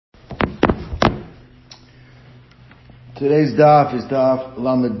Today's daf is daf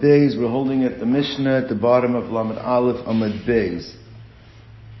Lamed Beis. We're holding at the Mishnah at the bottom of Lamed Aleph Amud Beis.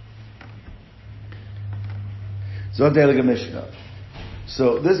 Zodelig Mishnah.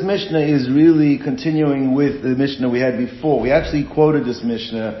 So this Mishnah is really continuing with the Mishnah we had before. We actually quoted this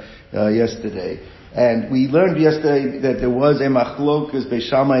Mishnah yesterday. And we learned yesterday that there was a machlokas Beis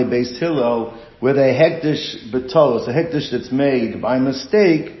Shammai Beis Hillel with a hekdesh betolos, a hekdesh that's made by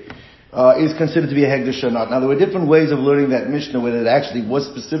mistake, is considered to be a hekdesh or not. Now there were different ways of learning that Mishnah, whether it actually was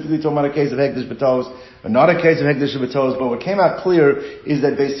specifically talking about a case of hekdesh betolos or not a case of hekdesh betolos, but what came out clear is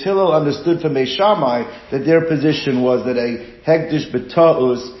that Beis Hillel understood from Beis Shammai that their position was that a hekdesh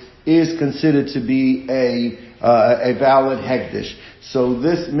betolos is considered to be a valid hekdesh. So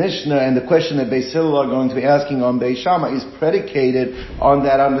this Mishnah and the question that Beis Hillel are going to be asking on Beis Shammai is predicated on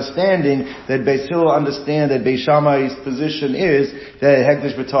that understanding that Beis Hillel understand that Beis Shammai's position is that a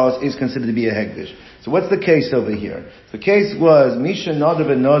hekdesh b'talos is considered to be a hekdesh. So what's the case over here? The case was Misha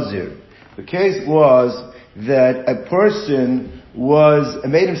Nadav and Nazir. The case was that a person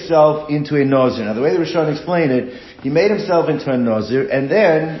made himself into a Nazir. Now the way the Rishon explained it, he made himself into a Nazir and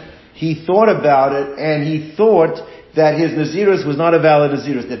then he thought about it and he thought that his Nazirus was not a valid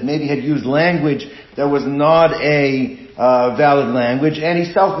Nazirus, that maybe had used language that was not a valid language, and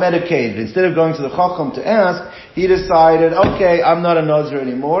he self-medicated. Instead of going to the Chacham to ask, he decided, okay, I'm not a Nazir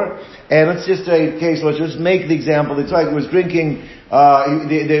anymore, and let's just say, let's just make the example. It's like he was drinking,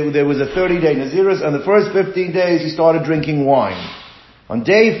 there was a 30-day Nazirus, and the first 15 days he started drinking wine. On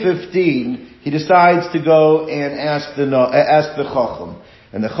day 15, he decides to go and ask the Chacham.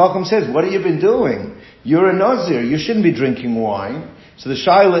 And the Chacham says, what have you been doing? You're a Nazir. You shouldn't be drinking wine. So the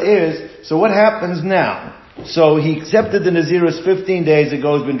shaila is, so what happens now? So he accepted the Nazirus 15 days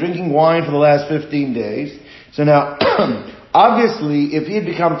ago. He's been drinking wine for the last 15 days. So now, obviously, if he had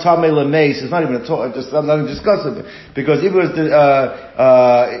become Tamei Lameis, it's not even I'm not even discussing it. Because if it was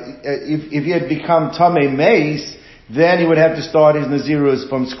if he had become Tamei Meis, then he would have to start his Nazirus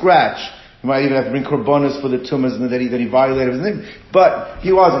from scratch. He might even have to bring korbanos for the tumas and that he violated his name. But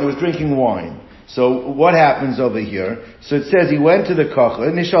he wasn't. He was drinking wine. So what happens over here? So it says he went to the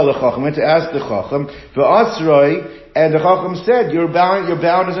Chacham, Nishal Chacham, went to ask the Chacham, V'asroi, and the Chacham said, you're bound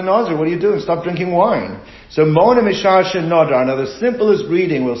as a Nazir. What are you doing? Stop drinking wine. So Mona Mishasha Nadar. Now the simplest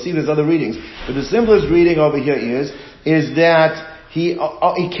reading, we'll see there's other readings, but the simplest reading over here is that he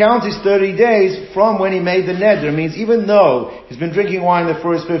counts his 30 days from when he made the neder. It means even though he's been drinking wine the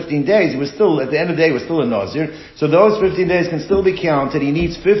first 15 days, he was still, at the end of the day, he was still a Nazir. So those 15 days can still be counted. He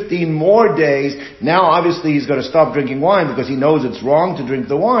needs 15 more days. Now obviously he's got to stop drinking wine because he knows it's wrong to drink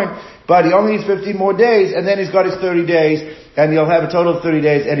the wine. But he only needs 15 more days and then he's got his 30 days and he'll have a total of 30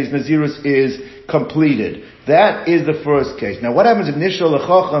 days and his Nazirus is completed. That is the first case. Now what happens if Nishal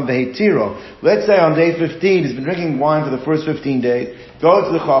L'Chacham V'Heitiro? Let's say on day 15 he's been drinking wine for the first 15 days, goes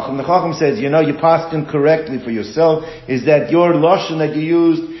to the Chacham says, you passed correctly for yourself, is that your Lashon that you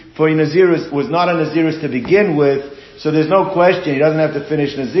used for your Nazirus was not a Nazirus to begin with, so there's no question, he doesn't have to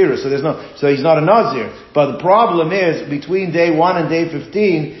finish Nazirus, so he's not a Nazir. But the problem is, between day 1 and day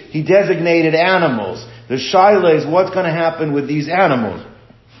 15, he designated animals. The shaila is what's going to happen with these animals.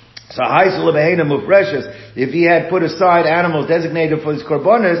 So if he had put aside animals designated for his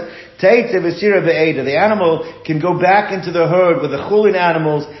korbanos, the animal can go back into the herd with the chulin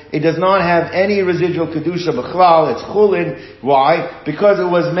animals. It does not have any residual kedusha b'chlal. It's chulin. Why? Because it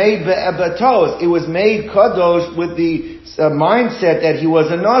was made b'tos. It was made kadosh with the mindset that he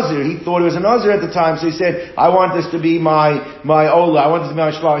was a Nazir. He thought he was a Nazir at the time, so he said, I want this to be my Ola, I want this to be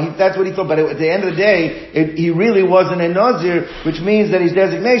my Shvar. That's what he thought, but at the end of the day, he really wasn't a Nazir, which means that his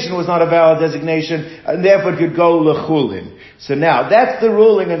designation was not a valid designation, and therefore it could go l'chulin. So now, that's the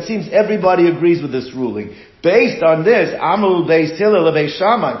ruling, and it seems everybody agrees with this ruling. Based on this, Amul Beis Hillel Beis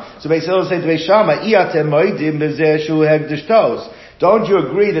Shammai. So Beis Hillel said to Beis Shammai, Iatem moedim b'zeh shu hekdesh tos. Don't you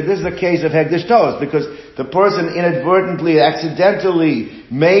agree that this is a case of hekdesh tos? Because the person inadvertently, accidentally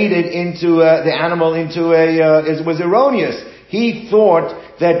made it into, the animal into was erroneous. He thought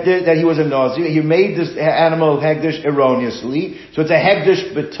that he was a Nazir. He made this animal hekdesh erroneously. So it's a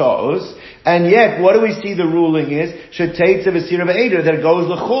hekdesh b'tos. And yet, what do we see the ruling is? Sheteitze v'sira v'eder, that it goes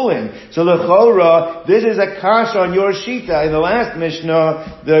l'chulin. So l'chora, this is a kash on your shita. In the last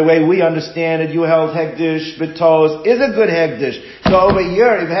Mishnah, the way we understand it, you held hekdesh b'tos is a good hekdesh. So over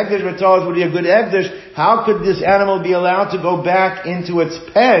here, if hekdesh b'tos would be a good hekdesh, how could this animal be allowed to go back into its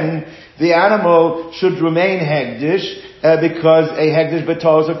pen? The animal should remain hekdesh, because a hekdesh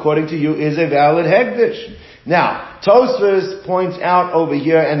b'tos, according to you, is a valid hekdesh. Now, Tosfos points out over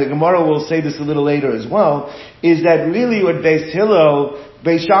here, and the Gemara will say this a little later as well, is that really what Beis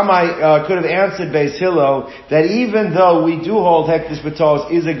Shammai could have answered Beis Hillel that even though we do hold Hekdesh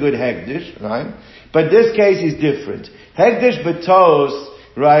B'tos is a good Hekdesh, right? But this case is different. Hekdesh B'tos,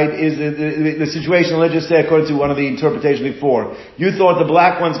 right, is the situation, let's just say according to one of the interpretations before. You thought the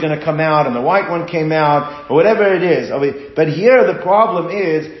black one's gonna come out and the white one came out, or whatever it is. But here the problem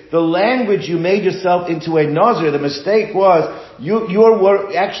is, the language you made yourself into a Nazir. The mistake was, you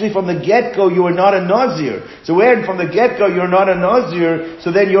were actually from the get-go, you were not a Nazir. So when from the get-go you're not a Nazir,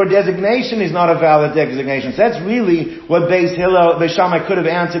 so then your designation is not a valid designation. So that's really what Beis Shammai could have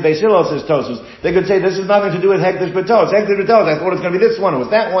answered Beis Hillel, says Tosfos. They could say, this has nothing to do with Hekdesh B'tos. Hekdesh B'tos, I thought it was going to be this one, it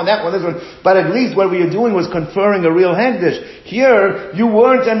was that one, this one. But at least what we were doing was conferring a real Hekdesh. Here, you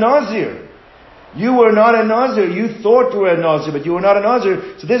weren't a Nazir. You were not a Nazir. You thought you were a Nazir, but you were not a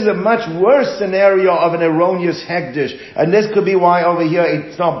Nazir. So this is a much worse scenario of an erroneous Hekdesh. And this could be why over here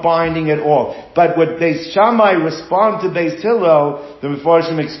it's not binding at all. But what Beis Shammai respond to Beis Hillel, the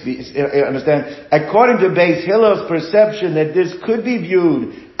Mefarshim understand, according to Beis Hillel's perception that this could be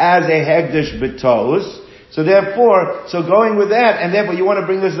viewed as a Hekdesh B'tos. So therefore, going with that, and therefore you want to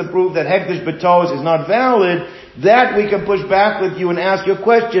bring this to prove that Hekdesh B'tos is not valid, that we can push back with you and ask your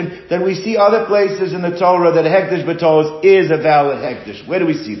question, then we see other places in the Torah that Hekdesh B'tos is a valid Hekdesh. Where do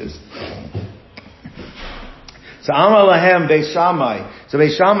we see this? So Amar Lahem Beis Shammai. So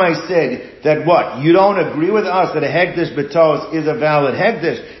Beis Shammai said that what? You don't agree with us that a Hekdesh B'tos is a valid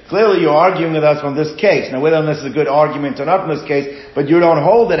Hekdesh. Clearly you're arguing with us from this case. Now whether this is a good argument or not in this case, but you don't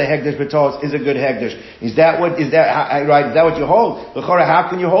hold that a Hekdesh B'tos is a good Hekdesh. Is that what you hold? L'chora, how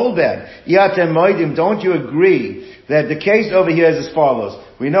can you hold that? Iatem Moedim, don't you agree that the case over here is as follows?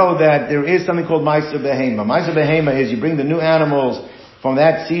 We know that there is something called Ma'aser Behema. Ma'aser Behema is you bring the new animals from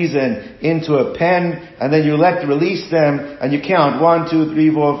that season into a pen, and then you release them, and you count 1, 2,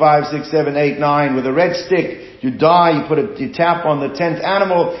 3, 4, 5, 6, 7, 8, 9 with a red stick. You you tap on the 10th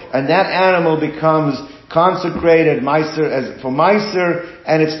animal, and that animal becomes consecrated for Ma'aser,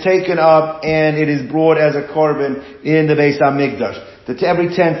 and it's taken up, and it is brought as a korban in the Beis HaMikdash. That's every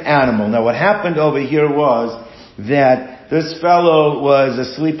 10th animal. Now what happened over here was that this fellow was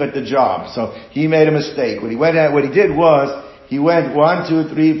asleep at the job, so he made a mistake. What he did was, he went 1,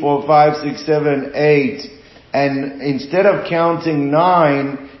 2, 3, 4, 5, 6, 7, 8, and instead of counting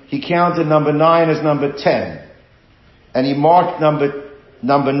 9, he counted number 9 as number 10. And he marked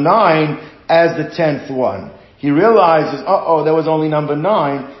number 9 as the 10th one. He realizes, there was only number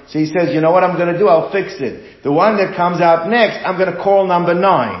 9, so he says, you know what I'm going to do? I'll fix it. The one that comes out next, I'm going to call number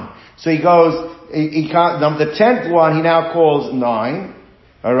 9. So he goes, the 10th one he now calls 9,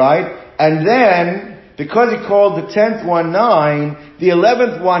 alright? And then, because he called the 10th one 9, the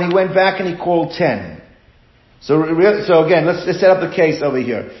 11th one he went back and he called 10. So again, let's set up the case over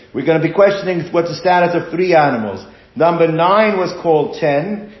here. We're going to be questioning what's the status of 3 animals. Number 9 was called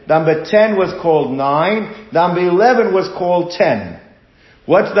 10. Number 10 was called 9. Number 11 was called 10.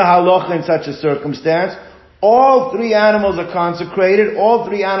 What's the halacha in such a circumstance? All 3 animals are consecrated. All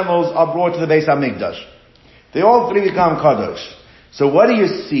 3 animals are brought to the Beis HaMikdash. They all 3 become kadosh. So what do you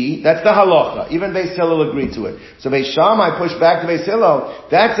see? That's the halacha. Even Beis Hillel agreed to it. So Beis Shammai pushed back to Beis Hillel.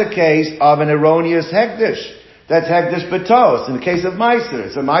 That's a case of an erroneous Hekdesh. That's Hekdesh B'tos. In the case of Ma'aser,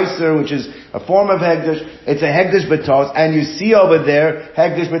 it's a Ma'aser which is a form of Hekdesh. It's a Hekdesh B'tos. And you see over there,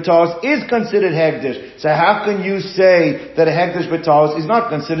 Hekdesh B'tos is considered Hekdesh. So how can you say that a Hekdesh B'tos is not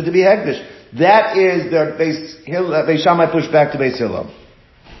considered to be Hekdesh? That is the Beis Shammai pushed back to Beis Hillel.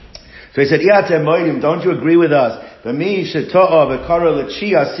 So he said, Iatem Moedim, don't you agree with us? B'mi sheto'a v'kara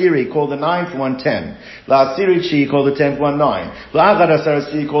l'chi asiri, called the 9th one 10. La'asiri chi, called the 10th one 9. La'agad asar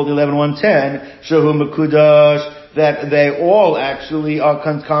asiri, called the 11th one 10. Shehu mekudash, that they all actually are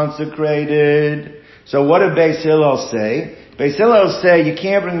consecrated. So what did Beis Hillel say? Beis Hillel say, you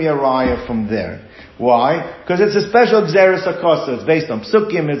can't bring me a raya from there. Why? Because it's a special Xeris HaKosa. It's based on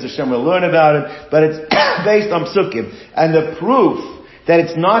Psukim, it's a Shem, we'll learn about it, but it's based on Psukim. And the proof that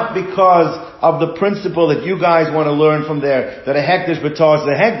it's not because of the principle that you guys want to learn from there, that a Hekdesh B'tos is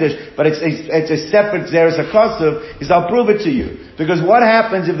a Hekdesh, but it's a separate Xeris HaKosav, is I'll prove it to you. Because what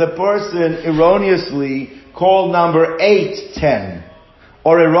happens if the person erroneously called number 8 10?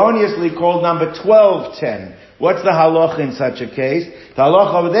 Or erroneously called number 12 10? What's the halacha in such a case? The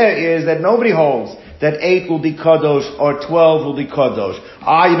halacha over there is that nobody holds that 8 will be kadosh or 12 will be kadosh.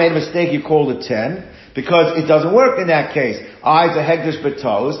 You made a mistake, you called it 10. Because it doesn't work in that case. it's a hegdish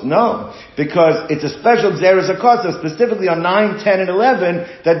betos. No. Because it's a special Xeris Akosa, specifically on 9, 10, and 11,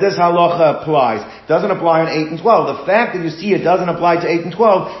 that this halacha applies. It doesn't apply on 8 and 12. The fact that you see it doesn't apply to 8 and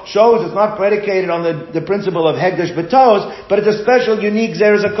 12 shows it's not predicated on the principle of hegdish betos, but it's a special, unique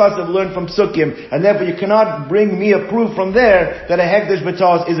Xeris Akosa learned from Sukkim, and therefore you cannot bring me a proof from there that a hegdish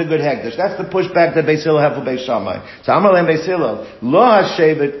betos is a good hegdish. That's the pushback that Beis Hillel have for Beis Shammai. So Amalem Beis Hillel, lo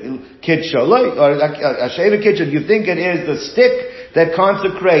hashevet kitsha, or hashevet kitsha, you think it is the stick that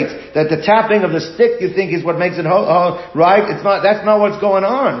consecrates, that the tapping of the stick you think is what makes it right? It's not, that's not what's going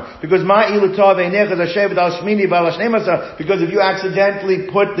on. Because because if you accidentally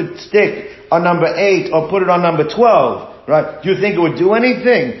put the stick on number 8 or put it on number 12, right? Do you think it would do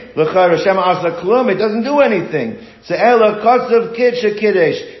anything? It doesn't do anything. It's a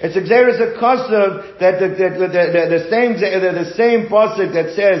Xeris Akosav that the same pasuk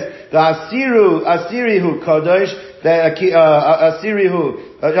that says the Asirihu Kodesh, the Asirihu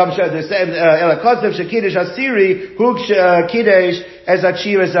Kosev Shekidesh Asiri Hu Kidesh as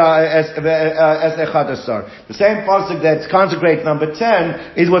Achiv as Echadasar. The same pasuk that's consecrates number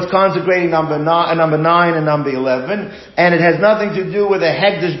 10 is what's consecrating number 9 and number 11, and it has nothing to do with a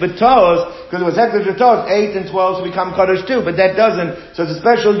hegdish betos, because it was hegdish betos 8 and 12 to become Kodesh too, but that doesn't. So it's a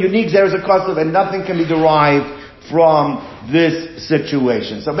special, unique Xeris Akosav, and nothing can be derived from this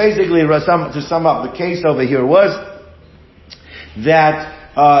situation. So basically, to sum up, the case over here was that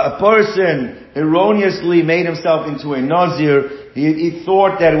a person erroneously made himself into a Nazir. He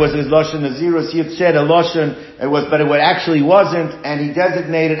thought that it was his Lashon Nazirus. He had said a Lashon, but it actually wasn't, and he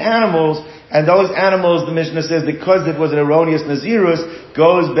designated animals, and those animals, the Mishnah says, because it was an erroneous Nazirus,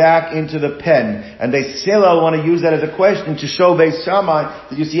 goes back into the pen. And Beis Hillel want to use that as a question to show Beis Shammai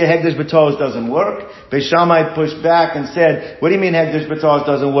that you see a hegdish betos doesn't work. Beis Shammai pushed back and said, what do you mean hegdish betos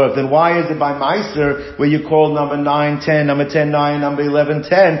doesn't work? Then why is it by Meiser, where you call number 9, 10, number 10, 9, number 11,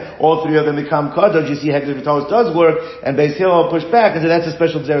 10, all three of them become Kodesh, you see hegdish betos does work, and Beis Hillel pushed back and said that's a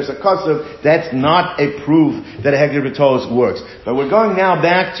special Xeris Akosav, that's not a proof that a hegdish betos works. But we're going now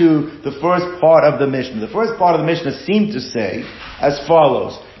back to the first part of the Mishnah. The first part of the Mishnah seemed to say as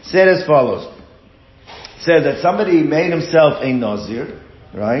follows. Said as follows. Said that somebody made himself a Nazir,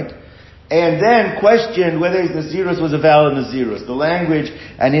 right? And then questioned whether his Nazirus was a valid Nazirus. The language,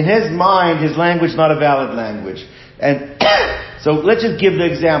 and in his mind, his language is not a valid language. And so let's just give the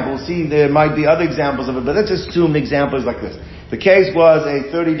example. See, there might be other examples of it, but let's assume the example is like this. The case was a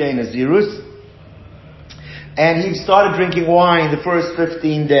 30-day Nazirus, and he started drinking wine the first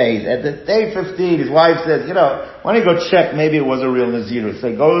 15 days. At the day 15, his wife says, why don't you go check, maybe it was a real Nazirus. So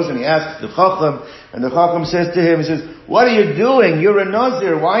he goes and he asks the Chacham, and the Chacham says to him, he says, what are you doing? You're a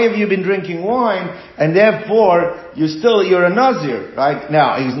Nazir. Why have you been drinking wine? And therefore, you're a Nazir, right?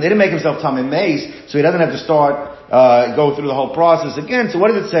 Now, he didn't make himself Tamei Meis, so he doesn't have to go through the whole process again. So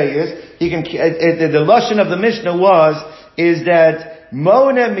what does it say is, the Lashon of the Mishnah is that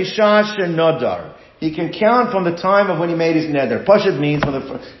Mona Mishash Nodar. He can count from the time of when he made his neder. Pashut means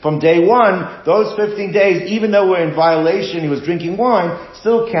from day 1, those 15 days, even though we're in violation, he was drinking wine,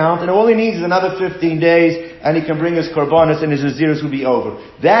 still count, and all he needs is another 15 days, and he can bring his korbanos and his nazirus will be over.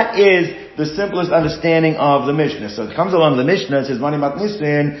 That is the simplest understanding of the Mishnah. So it comes along the Mishnah, it says, Mani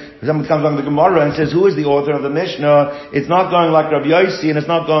Matnisin, someone comes along the Gemara and says, who is the author of the Mishnah? It's not going like Rabbi Yosi, and it's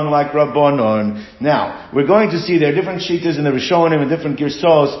not going like Rabbanon. Now, we're going to see there are different shittas in the Rishonim and different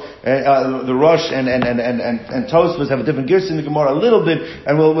girsos, the Rosh and Tosfos have a different girsa in the Gemara a little bit,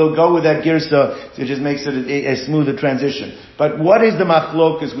 and we'll go with that girsa, so it just makes it a smoother transition. But what is the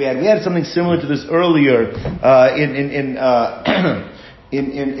machlokas we had? We had something similar to this earlier,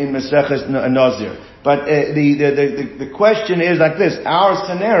 in Maseches Nazir. But the question is like this, our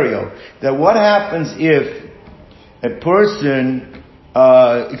scenario, that what happens if a person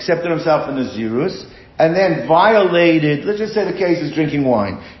accepted himself in Nazirus, and then violated, let's just say the case is drinking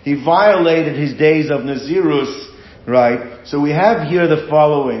wine, he violated his days of Nazirus, right? So we have here the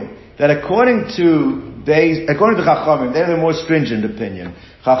following, that according to Chachamim, they're the more stringent opinion.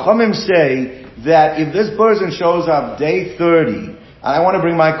 Chachamim say that if this person shows up day 30, I want to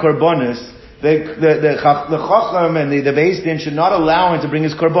bring my korbanos, the Chacham and the Beis Din should not allow him to bring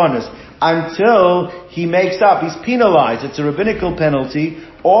his korbanos until he makes up. He's penalized. It's a rabbinical penalty.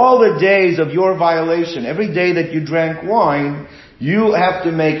 All the days of your violation, every day that you drank wine, you have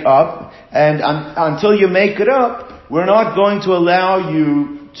to make up, and until you make it up, we're not going to allow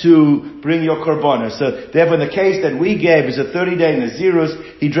you to bring your korbanos. So therefore the case that we gave is a 30-day Nazirus.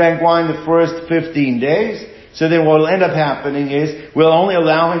 He drank wine the first 15 days. So then what will end up happening is we'll only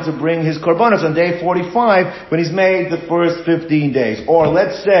allow him to bring his korbanos on day 45 when he's made the first 15 days. Or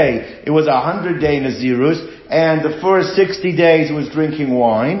let's say it was 100-day Nazirus and the first 60 days he was drinking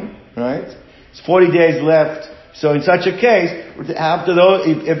wine, right? It's 40 days left. So in such a case, after those,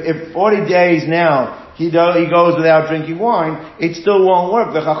 if 40 days now he goes without drinking wine, it still won't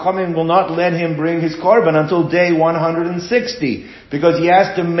work. The Chachamim will not let him bring his korban until day 160, because he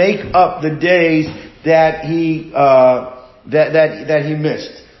has to make up the days that he that he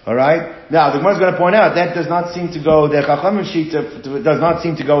missed. All right. Now the Gemara is going to point out that does not seem to go. The Chachamim Shita does not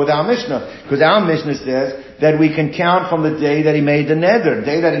seem to go with our Mishnah, because our Mishnah says that we can count from the day that he made the neder. The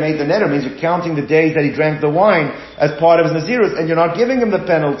day that he made the neder means you're counting the days that he drank the wine as part of his Nazirus, and you're not giving him the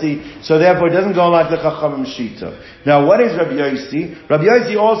penalty, so therefore it doesn't go like the Chachamim Shita. Now what is Rabbi Yossi? Rabbi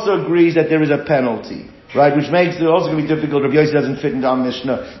Yossi also agrees that there is a penalty, right, which makes it also going to be difficult. Rabbi Yossi doesn't fit into our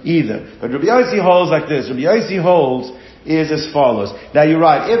Mishnah either. But Rabbi Yossi holds like this. Rabbi Yossi holds is as follows. Now you're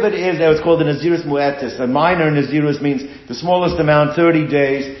right, if it is what's called the Nazirus Mu'etis, a minor Nazirus means the smallest amount, 30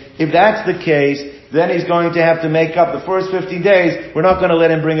 days, if that's the case, then he's going to have to make up the first 50 days. We're not going to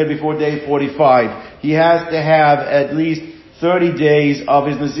let him bring it before day 45. He has to have at least 30 days of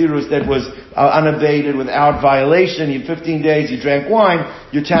his Nazirus that was unabated without violation. In 15 days he drank wine,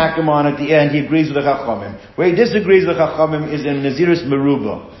 you tack him on at the end. He agrees with the Chachamim. Where he disagrees with the Chachamim is in Nazirus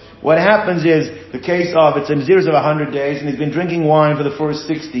Meruba. What happens is, the case of, it's a Nazirus of 100 days, and he's been drinking wine for the first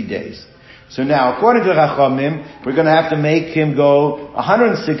 60 days. So now, according to the Chachamim, we're going to have to make him go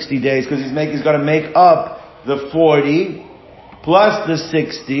 160 days, because he's got to make up the 40, plus the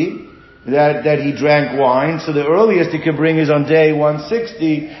 60, that he drank wine. So the earliest he can bring is on day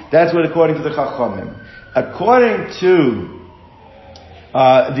 160. That's what according to the Chachamim. According to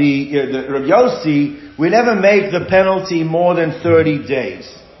the Rabbi Yossi, we never make the penalty more than 30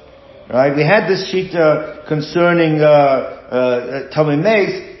 days. Right? We had this shita concerning Tamei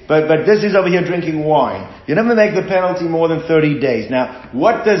Meis, but this is over here drinking wine. You never make the penalty more than 30 days. Now,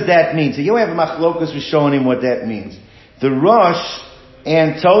 what does that mean? So here we have a machlokas who's showing him what that means. The Rosh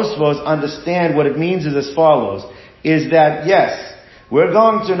and Tosfos understand what it means is as follows, is that yes, we're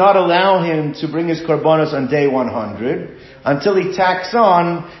going to not allow him to bring his korbanos on day 100 until he tacks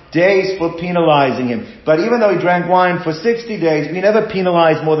on days for penalizing him. But even though he drank wine for 60 days, we never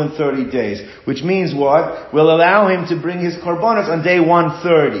penalize more than 30 days. Which means what? We'll allow him to bring his korbanos on day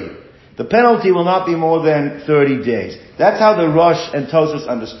 130. The penalty will not be more than 30 days. That's how the Rosh and Tosfos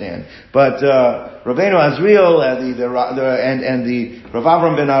understand. But Rabbeinu Azriel and the Rav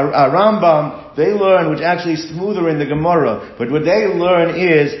Avram ben Rambam, they learn, which actually is smoother in the Gemara, but what they learn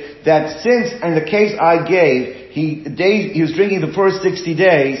is that since, in the case I gave, he was drinking the first 60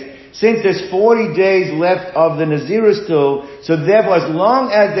 days, since there's 40 days left of the Nazirus still, so therefore as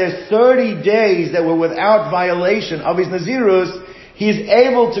long as there's 30 days that were without violation of his Nazirus, he's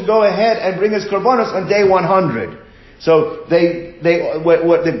able to go ahead and bring his korbanos on day 100. So they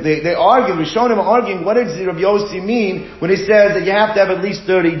argue, Rishonim are arguing, what does Rabbi Yossi mean when he says that you have to have at least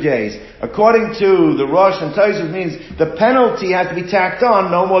 30 days? According to the Rosh and Tosfos means the penalty has to be tacked on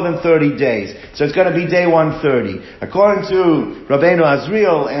no more than 30 days. So it's going to be day 130. According to Rabbeinu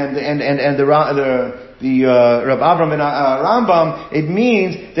Azriel and the Rav Avram and Rambam, it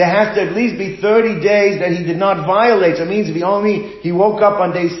means there has to at least be 30 days that he did not violate. So it means if he woke up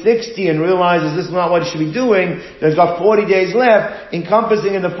on day 60 and realizes this is not what he should be doing, there's got 40 days left,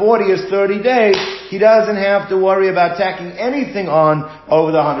 encompassing in the 40 is 30 days, he doesn't have to worry about tacking anything on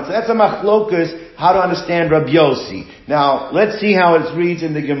over the 100. So that's a machlokus, how to understand Rabbi Yossi. Now, let's see how it reads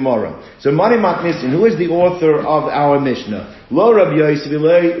in the Gemara. So Mani Matnisin, who is the author of our Mishnah? Lo Rabbi Yossi,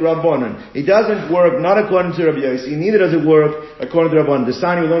 v'lei Rabbanan. It doesn't work, not according to Rabbi Yossi, neither does it work according to Rabbanan. The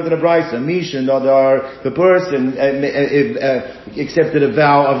sign we learned in the Brisa, Mishan, the person accepted a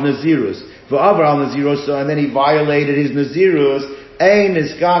vow of Nazirus. V'avar al Nazirus, and then he violated his Nazirus. Ein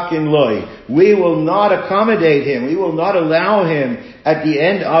niskakin loy. We will not accommodate him. We will not allow him at the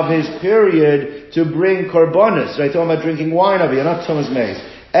end of his period to bring korbanos. Right? Talking about drinking wine over here, not Thomas Mays.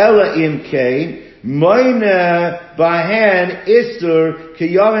 Ella imkein. Moine bahen isur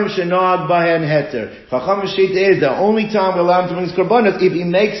kiyamim shenag bahen heter. Chacham Shita is the only time we allow him to bring his korbanos if he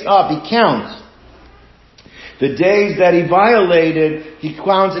makes up, he counts the days that he violated. He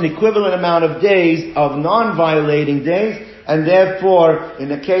counts an equivalent amount of days of non-violating days, and therefore, in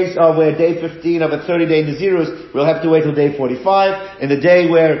the case of where day 15 of a 30-day Nazirus, we'll have to wait till day 45. In the day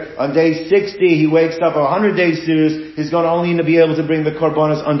where on day 60 he wakes up, or 100-day Nazirus, he's going to only be able to bring the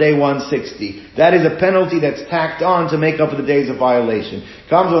korbanos on day 160. That is a penalty that's tacked on to make up for the days of violation.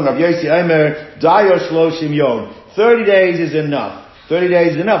 Comes on Rav Yossi Omer, Dayo Shloshim Yom. 30 days is enough. 30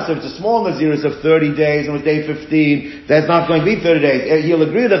 days is enough. So if it's a small Nazirus of 30 days and it was day 15, that's not going to be 30 days. He'll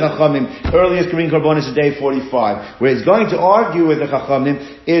agree with the Chachamim. Earliest Karim Karbonis is day 45. Where he's going to argue with the Chachamim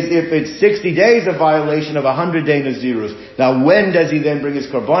is if it's 60 days of violation of 100-day Nazirus. Now when does he then bring his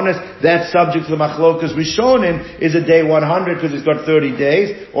Karbonis? That's subject to the Machlokas Rishonim is a day 100 because he's got 30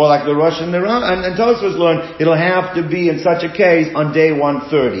 days, or like the Rosh and the Ram, and Tosfos learned, it'll have to be in such a case on day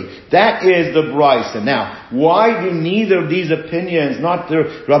 130. That is the Brisa. Now, why do neither of these opinions, not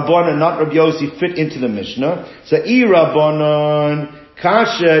the Rabbanan, not Rabbi Yossi, fit into the Mishnah? So, Rabbanan,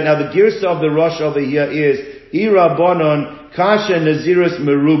 Kasha, now the Girsa of the Rosh over here is, Rabbanan, Kasha Nazirus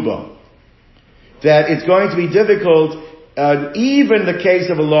Meruba. That it's going to be difficult, even the case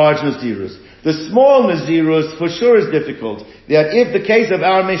of a large Nazirus. The small Nazirus for sure is difficult. That if the case of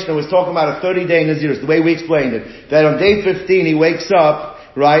our Mishnah was talking about a 30-day Nazirus, the way we explained it, that on day 15 he wakes up,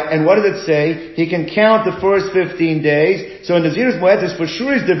 right, and what did it say? He can count the first 15 days. So in Nazirus Moetis for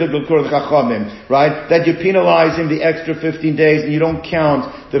sure is difficult, according to Chachamim, right? That you penalize him the extra 15 days and you don't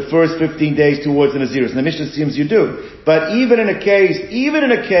count the first 15 days towards the Nazirus. And the Mishnah seems you do. But even in a case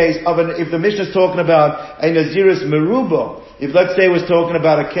of if the Mishnah is talking about a Nazirus Meruba, if let's say it was talking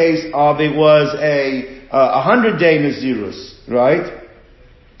about a case of it was a 100-day Nazirus, right?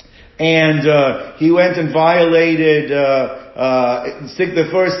 And he went and violated the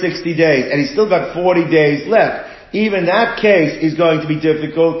first 60 days, and he's still got 40 days left. Even that case is going to be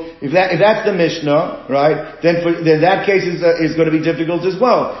difficult. If that's the Mishnah, right, then that case is going to be difficult as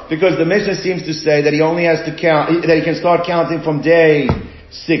well, because the Mishnah seems to say that he only has to count, that he can start counting from day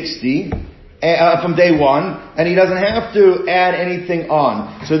 60. From day 1, and he doesn't have to add anything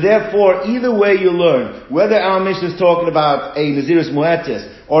on. So therefore, either way you learn, whether our Mishnah is talking about a Nazirus Moetis,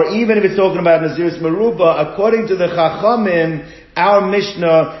 or even if it's talking about Nazirus Meruba, according to the Chachamim, our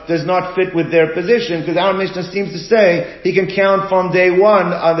Mishnah does not fit with their position, because our Mishnah seems to say he can count from day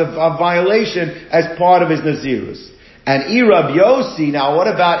 1 of violation as part of his Nazirus. And Rabbi Yossi, now what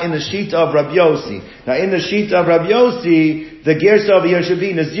about in the sheet of Rabbi Yossi? Now in the sheet of Rabbi Yossi, the Gersa over here should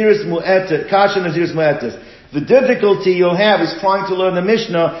be Nazirus Mu'etes, Kasha Nazirus Mu'etes. The difficulty you'll have is trying to learn the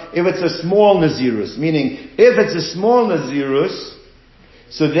Mishnah if it's a small Nazirus. Meaning, if it's a small Nazirus,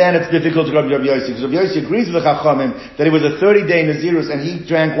 so then it's difficult to Rabbi Yossi. Because Rabbi Yossi agrees with the Chachamim that it was a 30-day Nazirus and he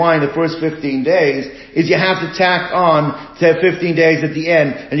drank wine the first 15 days, is you have to tack on to 15 days at the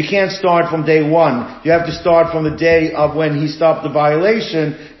end. And you can't start from day 1. You have to start from the day of when he stopped the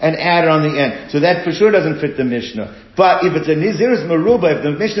violation and add it on the end. So that for sure doesn't fit the Mishnah. But if it's a Nazirus Meruba, if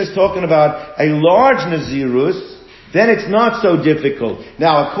the Mishnah is talking about a large Nazirus, then it's not so difficult.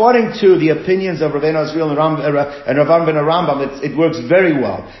 Now, according to the opinions of Rabbeinu Azriel and Rav ben Rambam, it works very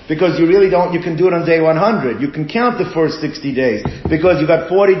well. Because you can do it on day 100. You can count the first 60 days. Because you've got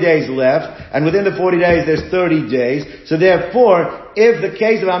 40 days left, and within the 40 days there's 30 days. So therefore, if the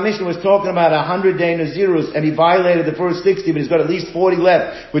case of our Mishnah was talking about a 100-day Nazirus, and he violated the first 60, but he's got at least 40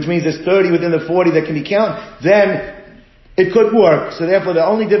 left, which means there's 30 within the 40 that can be counted, then it could work. So therefore, the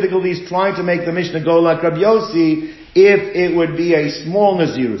only difficulty is trying to make the Mishnah go like Rabbi Yossi, if it would be a small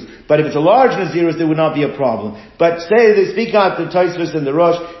Nazirus. But if it's a large Nazirus, there would not be a problem. But say they speak out the Tosfos and the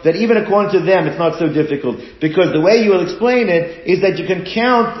Rosh, that even according to them, it's not so difficult. Because the way you will explain it is that you can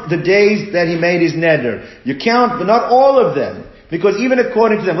count the days that he made his neder. You count, but not all of them. Because even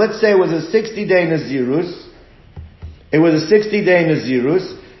according to them, let's say it was a 60-day Nazirus. It was a 60-day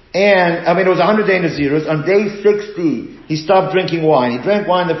Nazirus. And, it was a 100-day Nazirus. On day 60, he stopped drinking wine. He drank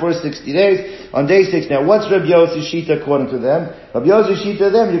wine the first 60 days. On day 6, now what's Rabbi Yossi's Shita according to them? Rabbi Yossi's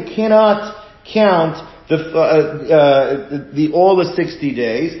Shita them, you cannot count all the 60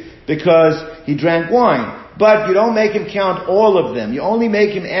 days because he drank wine. But you don't make him count all of them. You only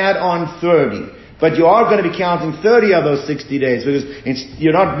make him add on 30. But you are going to be counting 30 of those 60 days, because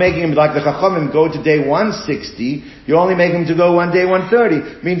you're not making him like the Chachamim go to day 160, you're only making him to go one day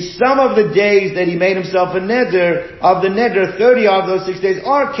 130. Means some of the days that he made himself a neder, of the neder, 30 of those 6 days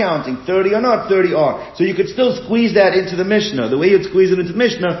are counting. 30 are not, 30 are. So you could still squeeze that into the Mishnah. The way you'd squeeze it into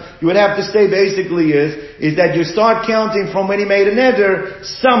Mishnah, you would have to say basically is that you start counting from when he made a neder,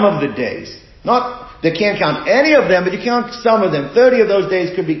 some of the days. They can't count any of them, but you count some of them. 30 of those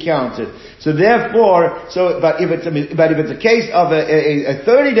days could be counted. So therefore, but if it's a case of a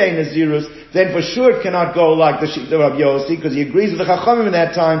 30-day Nazirus, then for sure it cannot go like the sheet of Rabbi Yossi, because he agrees with the Chachamim in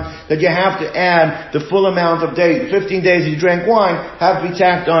that time that you have to add the full amount of days. The 15 days you drank wine have to be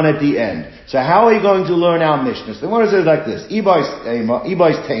tacked on at the end. So how are you going to learn our Mishnah? So the one says like this: Ibais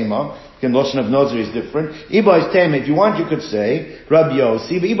Tema. Again, Lashon of Nazir is different. Iba is Tema. If you want, you could say Rabbi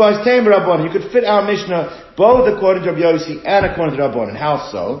Yossi. But Iba is Tema Rabbanan. You could fit our Mishnah both according to Rabbi Yossi and according to Rabbanan.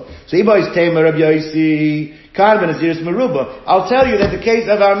 How so? So Iba is Tema Rabbi Yossi. Nazirus Meruba. I'll tell you that the case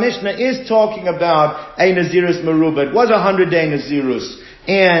of our Mishnah is talking about a Nazirus Meruba. It was 100-day Nazirus.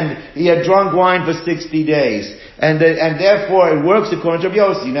 And he had drunk wine for 60 days. And therefore it works according to Rabbi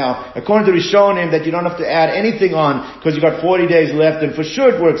Yossi. Now, according to Rishonim, that you don't have to add anything on because you got 40 days left, and for sure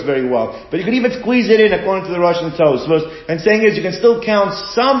it works very well. But you can even squeeze it in according to the Russian Tosfos. And saying is you can still count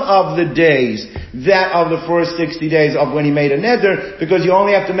some of the days that of the first 60 days of when he made a neder, because you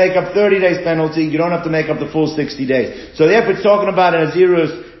only have to make up 30 days penalty. You don't have to make up the full 60 days. So therefore it's talking about a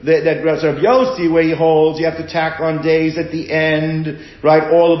Nazirus that Rabbi Yossi, where he holds, you have to tack on days at the end,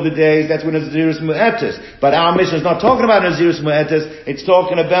 right? All of the days. That's when Nazirus Mu'etes. But our Mishnah is not talking about Nazirus Mu'etes. It's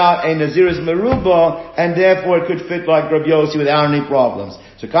talking about a Nazirus Meruba, and therefore it could fit like Rabbi Yossi without any problems.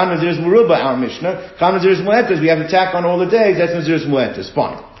 So Kan Nazirus Meruba, our Mishnah. Kan Nazirus Mu'etes, we have to tack on all the days. That's Nazirus Mu'etes.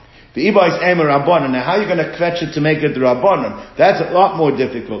 Fine. The Iba is Emer Rabbanan. Now how are you going to fetch it to make it the Rabbanan? That's a lot more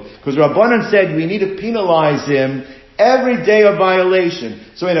difficult. Because Rabbanan said we need to penalize him every day of violation.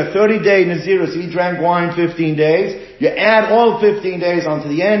 So in a 30-day Nazirus, he drank wine 15 days. You add all 15 days onto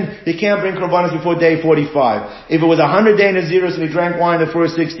the end, he can't bring Korbanos before day 45. If it was a 100-day Nazirus and he drank wine the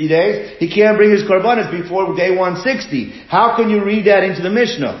first 60 days, he can't bring his Korbanos before day 160. How can you read that into the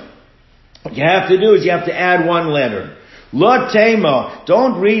Mishnah? What you have to do is you have to add one letter. Lo Tema,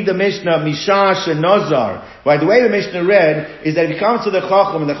 don't read the Mishnah Mishash and Nazar. Right, the way the Mishnah read is that if he comes to the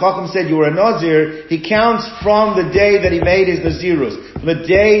Chacham and the Chacham said you were a Nazir, he counts from the day that he made his Nazirus, from the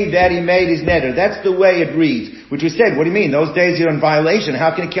day that he made his neder. That's the way it reads. Which we said, what do you mean? Those days you're in violation.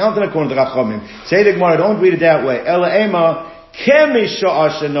 How can he count them according to the Chachamim? Say the Gemara, don't read it that way. Ela Ema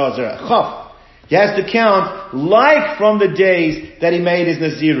Kemishash and Nazar. Chaf. He has to count like from the days that he made his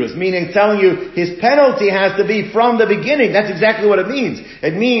Nazirus. Meaning telling you his penalty has to be from the beginning. That's exactly what it means.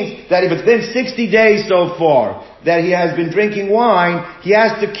 It means that if it's been 60 days so far that he has been drinking wine, he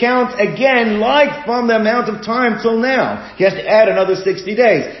has to count again like from the amount of time till now. He has to add another 60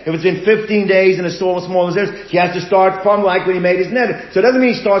 days. If it's been 15 days in a small Nazirus, he has to start from like when he made his neder. So it doesn't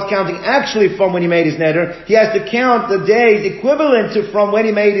mean he starts counting actually from when he made his neder. He has to count the days equivalent to from when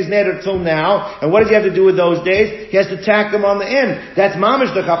he made his neder till now. And what does he have to do with those days? He has to tack them on the end. That's mamish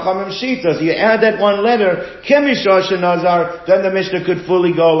the chachamim shita. So you add that one letter, kemishash nazar, then the Mishnah could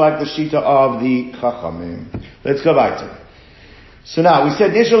fully go like the shita of the chachamim. Let's go back to it. So now, we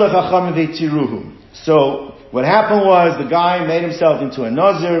said, Nishal chachamim ve'tiruhu. So, what happened was, the guy made himself into a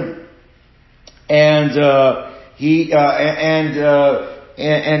Nazir, and he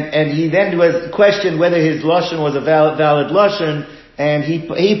then was questioned whether his Lashon was a valid Lashon, and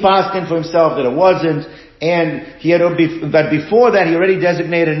he passed in for himself that it wasn't, and but before that he already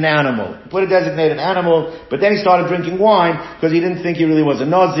designated an animal. He put a designated animal, but then he started drinking wine because he didn't think he really was a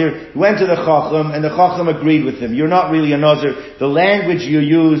Nazir. He went to the Chacham, and the Chacham agreed with him. You're not really a Nazir. The language you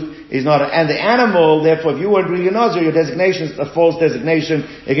used is not and the animal, therefore if you weren't really a Nazir, your designation is a false designation.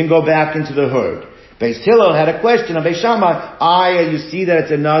 It can go back into the herd. Beis Hillel had a question of Beis Shammai. You see that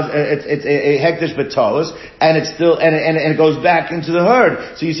it's a hekdesh b'tos, and it's still, and it goes back into the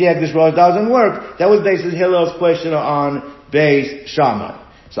herd. So you see hekdesh b'tos doesn't work. That was Beis Hillel's question on Beis Shammai.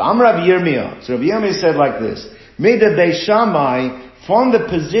 So Rabbi Yirmiyah. So Rabbi Yirmiyah said like this: Mida Beis Shammai, from the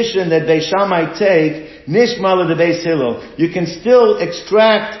position that Beis Shammai take, nishma the Beis Hillel, you can still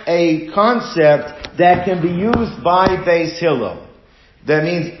extract a concept that can be used by Beis Hillel. That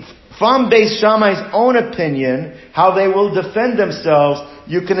means, from Beis Shammai's own opinion, how they will defend themselves,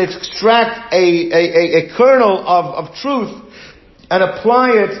 you can extract a kernel of truth and apply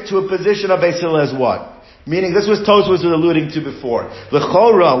it to a position of Beis Hillel as what? Meaning, this was Tosfos was alluding to before.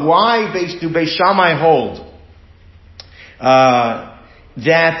 L'chora, why do Beis Shammai hold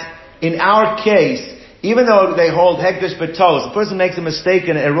that in our case, even though they hold hekdesh b'tos, the person makes a mistake,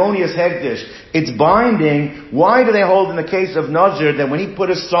 an erroneous hekdesh, it's binding. Why do they hold in the case of Nazir that when he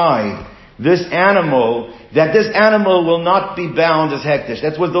put aside this animal, that this animal will not be bound as hekdesh?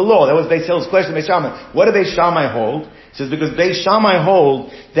 That was the law. That was Beis Hillel's question, Beis Shammai. What do Beis Shammai hold? It says because Beis Shammai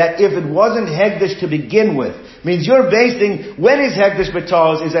hold that if it wasn't hekdesh to begin with, means you're basing, when is hekdesh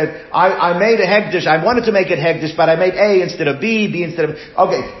b'tos, is that I made a hekdesh, I wanted to make it hekdesh, but I made A instead of B, B instead of,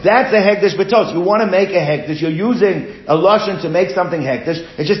 okay, that's a hekdesh b'tos. You want to make a hekdesh, you're using a lashon to make something hekdesh,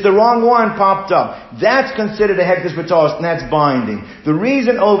 it's just the wrong one popped up. That's considered a hekdesh b'tos, and that's binding. The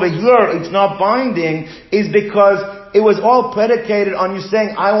reason over here it's not binding is because it was all predicated on you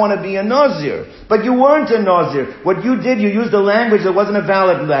saying, I want to be a Nazir. But you weren't a Nazir. What you did, you used a language that wasn't a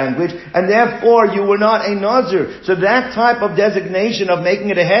valid language, and therefore you were not a Nazir. So that type of designation of making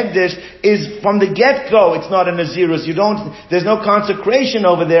it a Hegdish is from the get-go, it's not a Nazirus. There's no consecration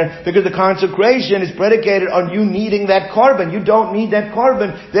over there, because the consecration is predicated on you needing that carbon. You don't need that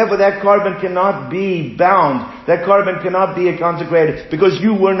carbon, therefore that carbon cannot be bound. That carbon cannot be consecrated, because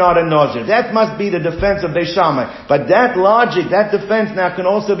you were not a Nazir. That must be the defense of Beis Shammai. But that logic, that defense now can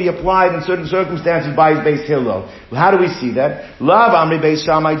also be applied in certain circumstances by Beis Hillel. How do we see that? Lav Amri Beis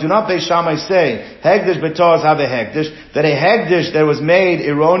Shammai, do not Beis Shammai say, Hegdish B'Taz have a Hegdish, that a Hegdish that was made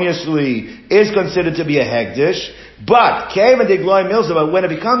erroneously is considered to be a Hegdish. But when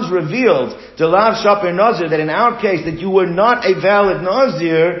it becomes revealed to Lav Shaper Nazir that in our case that you were not a valid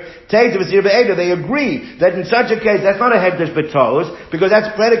Nazir, they agree that in such a case that's not a Hegdish B'Tos, because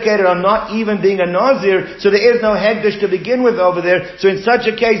that's predicated on not even being a Nazir, so there is no Hegdish to begin with over there. So in such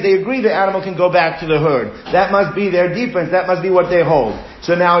a case they agree the animal can go back to the herd. That must be their defense, that must be what they hold.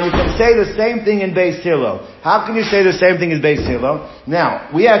 So now you can say the same thing in Beis Hillel. How can you say the same thing as Beis Hillel? Now,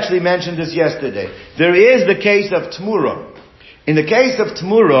 we actually mentioned this yesterday. There is the case of Tmura. In the case of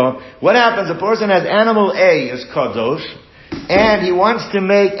Tmura, what happens? A person has animal A as Kadosh, and he wants to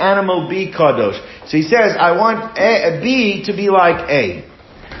make animal B Kadosh. So he says, I want B to be like A.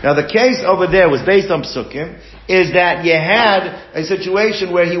 Now the case over there was based on Psukim, is that you had a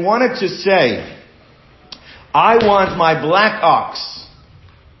situation where he wanted to say, I want my black ox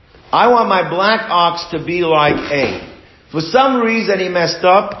to be like A. For some reason he messed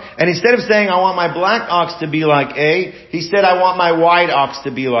up, and instead of saying, I want my black ox to be like A, he said, I want my white ox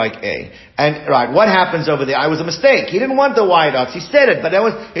to be like A. And, right, what happens over there? It was a mistake. He didn't want the white ox. He said it, but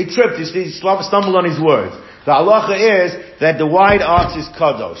he tripped. He stumbled on his words. The halacha is that the white ox is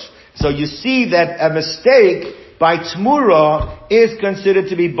kadosh. So you see that a mistake by Tmura is considered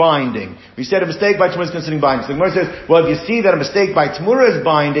to be binding. We said a mistake by Tmura is considered binding. So the Gemara says, well, if you see that a mistake by Tmura is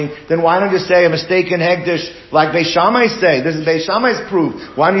binding, then why don't you say a mistake in Hegdish like Beis Shammai say? This is Beis Shammai's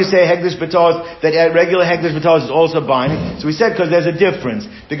proof. Why don't you say Hegdish B'Taz, that regular Hegdish B'Taz is also binding? So we said because there's a difference.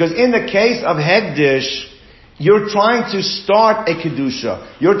 Because in the case of Hegdish, you're trying to start a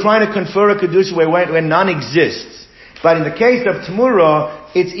Kedusha. You're trying to confer a Kedusha where none exists. But in the case of Tmura,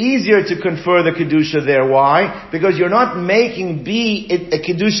 it's easier to confer the Kedusha there. Why? Because you're not making B a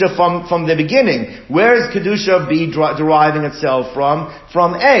Kedusha from the beginning. Where is Kedusha B deriving itself from?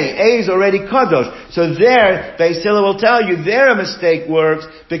 From A. A is already Kadosh. So there, Beis Hillel will tell you, there a mistake works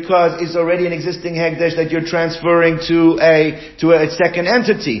because it's already an existing Hegdesh that you're transferring to a second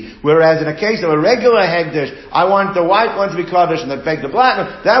entity. Whereas in a case of a regular Hegdesh, I want the white one to be Kadosh and then beg the black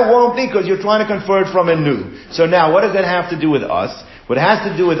one. That won't be because you're trying to confer it from a new. So now, what does that have to do with us? What it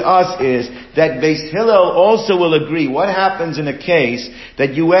has to do with us is that Beis Hillel also will agree. What happens in a case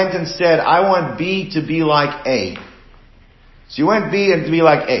that you went and said, I want B to be like A. So you want B to be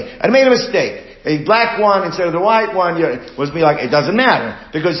like A. And made a mistake. A black one instead of the white one was to be like A. It doesn't matter.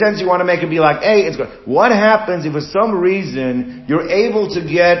 Because since you want to make it be like A, it's good. What happens if for some reason you're able to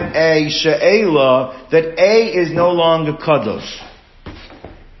get a she'ela that A is no longer kadosh?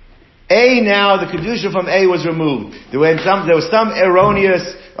 A now, the Kedusha from A was removed. There was some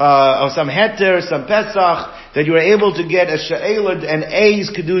erroneous, or some heter, some pesach, that you were able to get a she'ela and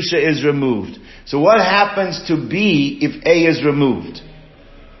A's Kedusha is removed. So what happens to B if A is removed?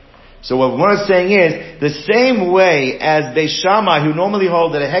 So what we're saying is, the same way as Beis Shammai, who normally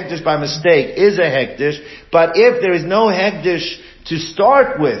hold that a hekdesh by mistake is a hekdesh, but if there is no hekdesh to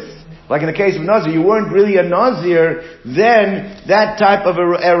start with, like in the case of Nazir, you weren't really a Nazir, then that type of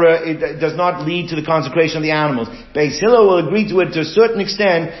error it does not lead to the consecration of the animals. Beis Hillel will agree to it to a certain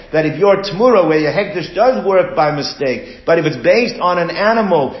extent that if your Tmura, where your Hekdesh does work by mistake, but if it's based on an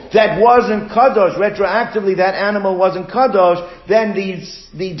animal that wasn't Kadosh, retroactively that animal wasn't Kadosh, then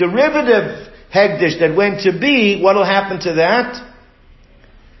the derivative Hekdesh that went to be, what will happen to that?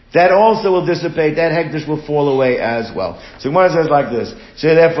 That also will dissipate, that hekdesh will fall away as well. So Gemara says like this.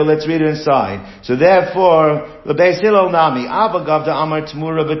 So therefore, let's read it inside. So therefore, the Beis Hillel Nami, Avagav da Amar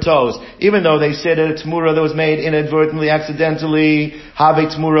Tmura B'Tos. Even though they said a Tmura that was made inadvertently, accidentally, Have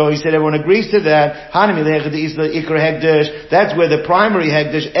Tmura, he said everyone agrees to that. Hanami Lechad Isla Ikar Hekdesh. That's where the primary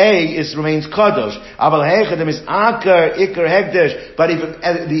hekdesh, A, remains Kadosh. Aval Hechad is Akar Ikar Hekdesh. But if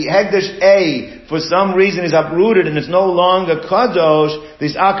the hekdesh A, for some reason is uprooted and it's no longer Kadosh,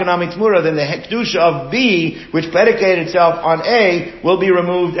 this Akanami Tmura, then the Kedusha of B, which predicated itself on A, will be be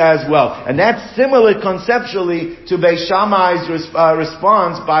removed as well. And that's similar conceptually to Beis Shammai's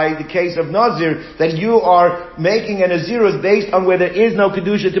response by the case of Nazir, that you are making a Nazirus based on where there is no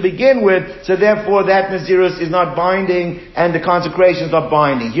Kedusha to begin with, so therefore that Nazirus is not binding and the consecrations are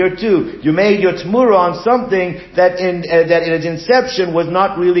binding. Here too, you made your Tmura on something that in its inception was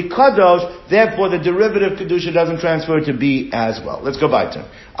not really Kadosh, therefore the derivative Kedusha doesn't transfer to be as well. Let's go back to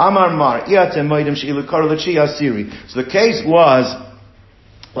Amar Mar, Iatem Moedim She'ilu Karo L'Chi Asiri. So the case was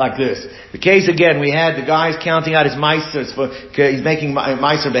like this. The case again, we had the guys counting out his meisers he's making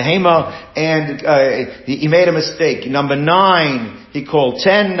meiser behema, and he made a mistake. Number 9, he called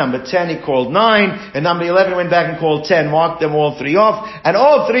 10. Number 10, he called 9. And number 11 went back and called 10, marked them all 3 off, and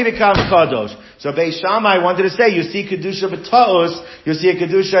all 3 become kadosh. So Beis Shammai wanted to say, you see kedusha b'ta'us, you see a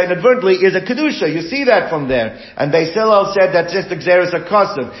kedusha inadvertently is a kedusha. You see that from there. And Beis Hillel said that's just exeris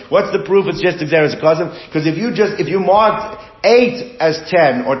akasav. What's the proof it's just exeris akasav? Because if you marked 8 as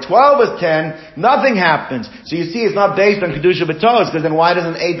 10 or 12 as 10, nothing happens. So you see it's not based on Kedusha B'Tos, because then why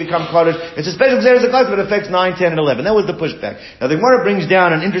doesn't 8 become Kodesh? It's a special Xeris HaKodesh, but it affects 9, 10, and 11. That was the pushback. Now the Gemara brings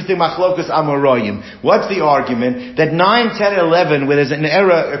down an interesting machlokas Amoroyim. What's the argument? That 9, 10, and 11, where there's an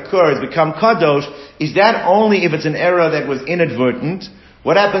error occurs, become Kadosh, is that only if it's an error that was inadvertent?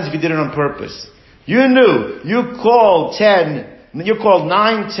 What happens if you did it on purpose? You knew, you called 10, you called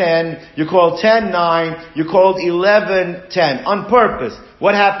 9, 10, you called 10, 9, you called 11, 10, on purpose.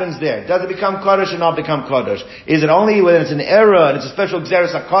 What happens there? Does it become Kodesh or not become Kodesh? Is it only when it's an error and it's a special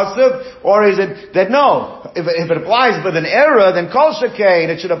Xeris HaKosev, or is it that no, if it applies with an error, then Kol Shekain,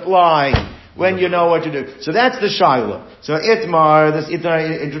 it should apply when you know what to do. So that's the Shiloh. So this Itmar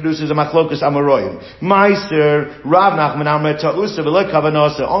introduces a machlokus Amoroyim. Meiser, Rav Nachman Amar Ta'usa V'lo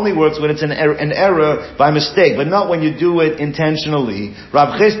Kavanasa only works when it's an error by mistake, but not when you do it intentionally.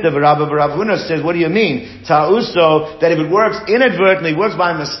 Rav Chisda Rav Huna says, what do you mean? Ta'uso, that if it works inadvertently, works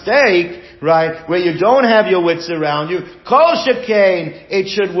by mistake, right, where you don't have your wits around you, Kol Shekain, it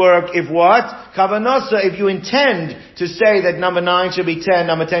should work if what? Kavanasa, if you intend to say that number 9 should be 10,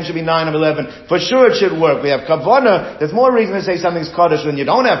 number 10 should be 9, number 11, for sure it should work. We have Kavana, there's more reason to say something's Kaddish when you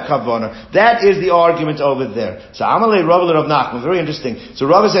don't have Kavana. That is the argument over there. So Amalei Rav Rav Nachman, very interesting. So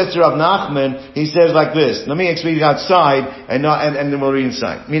Rav says to Rav Nachman, he says like this, let me explain it outside, and then we'll read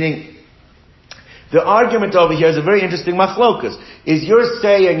inside. Meaning, the argument over here is a very interesting machlokas. Is you're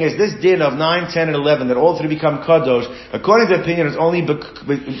saying, is this din of 9, 10, and 11, that all 3 become kadosh, according to the opinion, it's only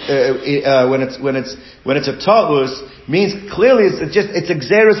when it's a ta'us, means clearly it's a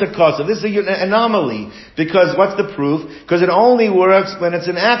xeris akasav. This is an anomaly. Because what's the proof? Because it only works when it's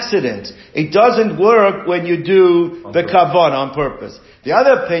an accident. It doesn't work when you do the kavan on purpose. The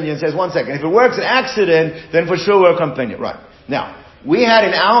other opinion says, one second, if it works an accident, then for sure we're companion. Right. Now, we had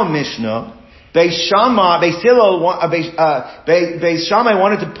in our Mishnah, Beis Shammai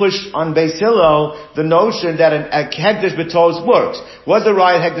wanted to push on Beis Hillel the notion that a hekdesh b'tos works. What's the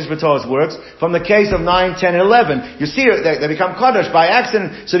right hekdesh b'tos works? From the case of 9, 10, and 11. You see they become kadosh by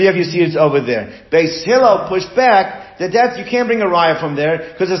accident, so therefore you see it's over there. Beis Hillel pushed back that you can't bring a raya from there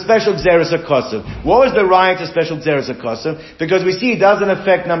because a special xeris HaKosev. What was the raya to special xeris HaKosev? Because we see it doesn't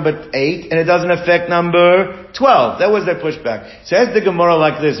affect number 8 and it doesn't affect number 12. That was their pushback. Says the Gemara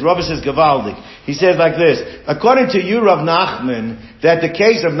like this. Rabbi says Gavaldik. He says like this. According to you, Rav Nachman, that the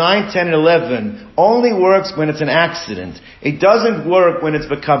case of 9, 10, and 11 only works when it's an accident. It doesn't work when it's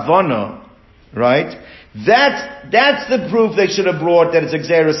b'kavana, right? That's the proof they should have brought that it's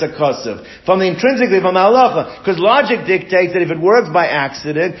exeris HaKosev. From the intrinsically from the halacha. Because logic dictates that if it works by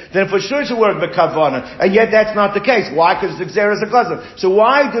accident, then for sure it should work b'kavana. And yet that's not the case. Why? Because it's exeris HaKosev. So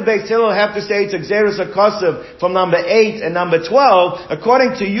why do Beis Hillel have to say it's exeris HaKosev from number 8 and number 12?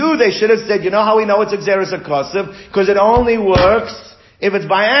 According to you, they should have said, you know how we know it's exeris HaKosev? Because it only works if it's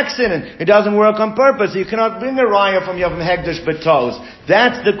by accident. It doesn't work on purpose. You cannot bring a raya from Hekdesh B'tos.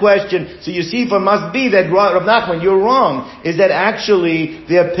 That's the question. So you see, it must be that Rav Nachman, you're wrong, is that actually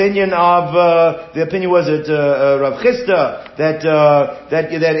the opinion was Rav Chisda, that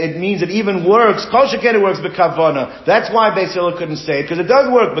it means it even works, Kol Sheken it works b'kavana. That's why Beis Hillel couldn't say it, because it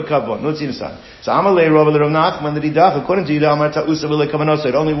does work b'kavana. Let's see the side. So Amalei Rav Nachman, that he daf, according to Yudah Amar Ta'usa V'le Kavana, so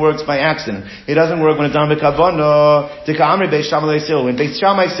it only works by accident. It doesn't work when it's done b'kavana. Tika Amri Beis Shammai Sil. When Beis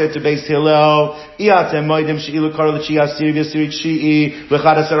Shammai said to Beis Hillel, Iatem Moedim She'ilu Karo L'Chi Asiri V'Asiri Kshi'i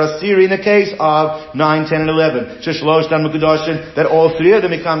V'Chadasar Asiri, in the case of 9, 10, and 11. Sheshlosh Dan Mekudoshin, that all 3 of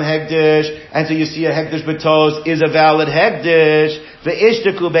them become Hekdesh, and so you see a Hekdesh B'tos is a valid Hekdesh.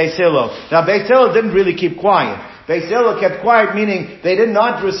 V'Ishtaku Beis Hillel. Now Beis Hillel didn't really keep quiet. Beis Hillel kept quiet, meaning they did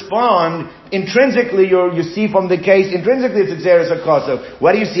not respond intrinsically you see from the case, intrinsically it's Xeris HaKosov.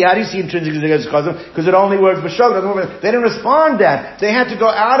 What do you see? How do you see intrinsically Xeris HaKosov? Because it only works B'shog. They didn't respond that. They had to go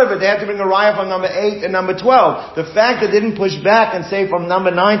out of it. They had to bring a raya from number 8 and number 12. The fact that they didn't push back and say from number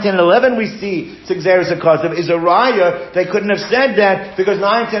 9, 10, and 11 we see Xeris HaKosov is a raya. They couldn't have said that because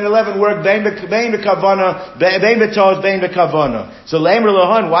 9, 10, 11 work Bein B'Kavana, Bein B'Tos, Bein B'Kavana. So Leimer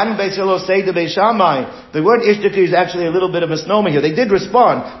Lahan, why didn't Beis Hillel say to Beis Shammai? The word Ishtika is actually a little bit of a misnomer here. They did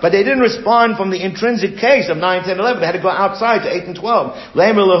respond, but they didn't respond from the intrinsic case of 9, 10, 11. They had to go outside to 8 and 12.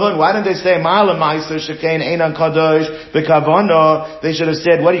 Leimer Lahun, why didn't they say Ma'ala Meiser Shekain Einan Kadosh B'Kavana? They should have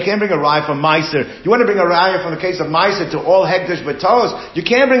said, well, you can't bring a raya from Meiser. You want to bring a raya from the case of Meiser to all Hekdesh B'Tos? You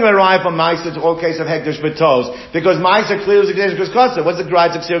can't bring a raya from Meiser to all case of Hekdesh B'Tos because Meiser clearly is Xeris HaKosov. What's the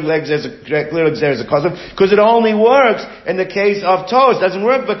Grad clear Xeris HaKosov? Because it only works in the case of Tos. It doesn't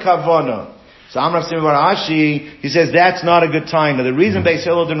work B'Kavana. So Amrav Simi Bar Ashi, he says that's not a good time. Now the reason Beis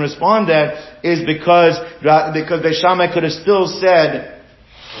Hillel didn't respond that is because Beis Shammai could have still said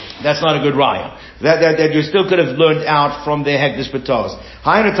that's not a good raya. That you still could have learned out from the Hekdesh B'Tos.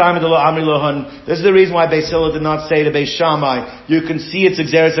 This is the reason why Beis Hillel did not say to Beis Shammai, you can see it's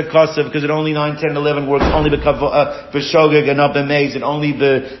Xeris HaKosov because it only 9, 10, 11 works only b'shogeg and not b'meiz and only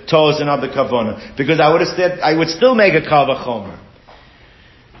b'tos and not b'kavona. Because I would have said, I would still make a kal v'chomer.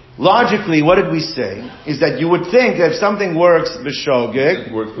 Logically, what did we say? Is that you would think that if something works b'shogeg,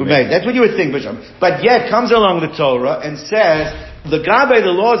 that's what you would think b'shogeg. But yet comes along the Torah and says, the gabe,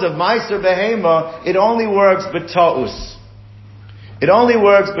 the laws of Meiser Behema, it only works b'ta'us. It only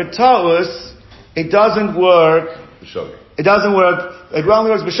works b'ta'us. It doesn't work b'shogeg. It doesn't work. It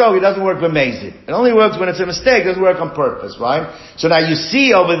only works b'shogeg. It doesn't work b'mezid. It only works when it's a mistake. It doesn't work on purpose, right? So now you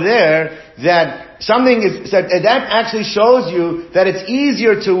see over there that something is that actually shows you that it's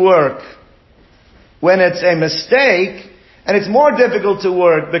easier to work when it's a mistake, and it's more difficult to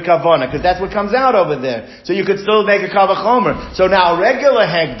work b'kavana because that's what comes out over there. So you could still make a kavachomer. So now regular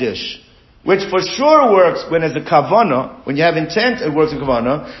hegdish, which for sure works when it's a kavana, when you have intent, it works in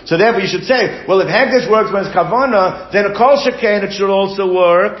kavana. So therefore you should say, well, if hegdish works when it's kavana, then a kol shekain it should also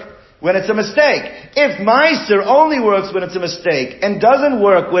work when it's a mistake. If meiser only works when it's a mistake and doesn't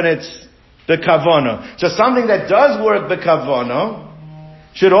work when it's the kavana, so something that does work the kavana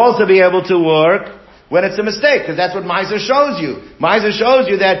should also be able to work when it's a mistake, because that's what Meiser shows you. Meiser shows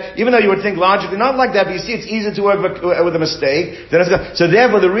you that, even though you would think logically not like that, but you see it's easy to work with a mistake. So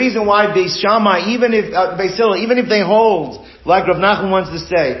therefore, the reason why Beis Shammai, Beis Hillel, even if they hold, like Rav Nachman wants to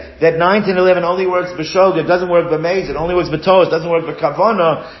say, that 9, 10, 11 only works b'shog, it doesn't work b'meiz, it only works b'tos, it doesn't work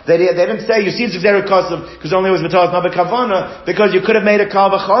b'kavana, they didn't say, you see it's Xeris HaKosov, because it only works b'tos, not b'kavana, because you could have made a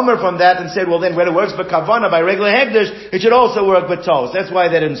kal v'chomer from that and said, well then when it works b'kavana by regular hegdish, it should also work b'tos. That's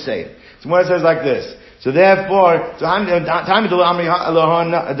why they didn't say it. So when it says like this. So therefore, time to the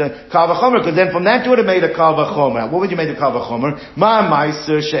kal v'chomer, because then from that you would have made a kal v'chomer. What would you make a kal v'chomer? Ma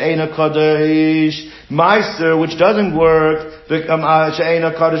meiser she'ena kadosh, meiser which doesn't work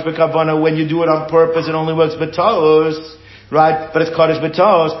she'ena kadosh b'kavana when you do it on purpose. It only works b'tos. Right? But it's Kodesh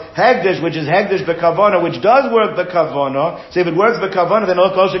B'Tos. Hegdish, which is Hegdish B'Kavana, which does work B'Kavana. So if it works B'Kavana, then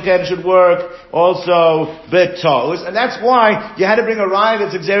all Kol Sheken should work also B'Tos. And that's why you had to bring a raya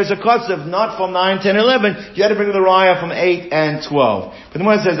that's Xeris HaKosov, not from 9, 10, 11. You had to bring the raya from 8 and 12. But the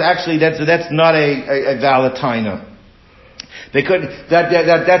one says, actually, that's not a valid taina.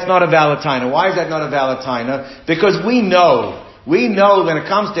 That's not a valid taina. Why is that not a valid taina? Because we know when it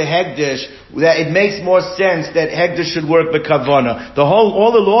comes to Hegdish, that it makes more sense that Hegdish should work b'kavana.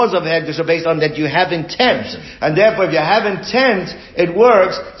 All the laws of Hegdish are based on that you have intent. And therefore if you have intent, it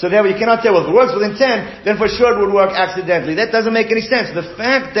works. So therefore you cannot say, well, if it works with intent, then for sure it would work accidentally. That doesn't make any sense. The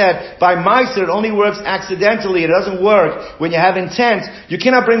fact that by Meiser it only works accidentally, it doesn't work when you have intent, you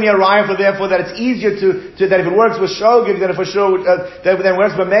cannot bring me a raya for therefore that it's easier that if it works with shogeg, then it for sure, then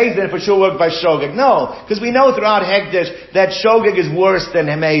works by meiz, then it for sure works by shogeg. No, because we know throughout Hegdish that shogeg is worse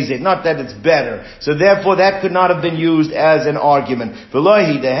than meiz, not that it's better. So therefore that could not have been used as an argument.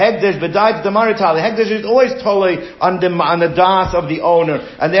 V'lohi, the hegdish, b'dait the marital, the hegdish is always totally on the das of the owner,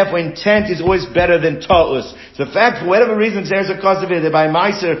 and therefore intent is always better than ta'us. So the fact, for whatever reason, there's a cause of it, that by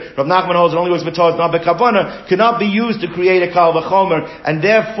Meiser, Rav Nachman holds it only works b'ta'us, not b'kavana, cannot be used to create a kal v'chomer, and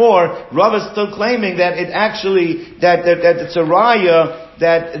therefore, Rav is still claiming that it actually, that it's a raya,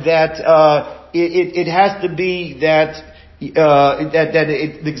 it has to be that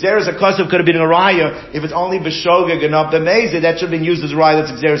the Xeris HaKosov could have been a raya if it's only b'shogeg and not b'mezid. That should have been used as a raya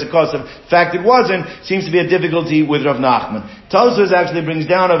that's Xeris HaKosov. In fact, it wasn't. Seems to be a difficulty with Rav Nachman. Tosfos actually brings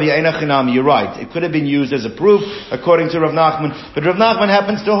down over Ye'ena Chinami. You're right. It could have been used as a proof, according to Rav Nachman. But Rav Nachman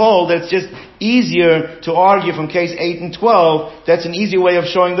happens to hold that it's just easier to argue from case 8 and 12. That's an easier way of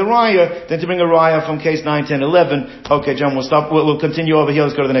showing the raya than to bring a raya from case 9, 10, 11. Okay, John, we'll stop. We'll continue over here.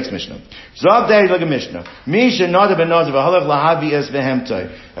 Let's go to the next Mishnah. Zav Day, look at Mishnah. Misha Nada ben Nazir v'halav lahavi es v'hemtoi.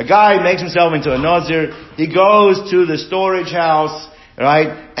 A guy makes himself into a Nazir. He goes to the storage house,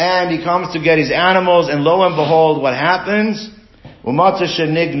 right? And he comes to get his animals, and lo and behold, what happens? No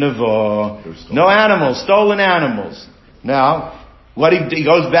animals, stolen animals. Now, he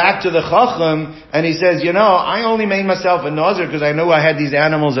goes back to the Chacham and he says, I only made myself a Nazir because I knew I had these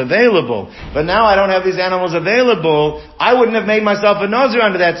animals available. But now I don't have these animals available. I wouldn't have made myself a Nazir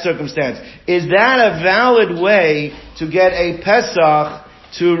under that circumstance. Is that a valid way to get a Pesach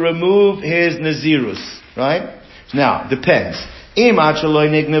to remove his Nazirus? Right? Now, depends. If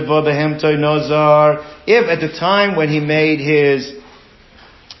at the time when he made his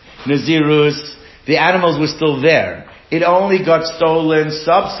Nazirus, the animals were still there, it only got stolen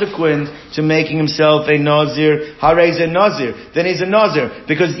subsequent to making himself a Nazir. Harei a Nazir. Then he's a Nazir.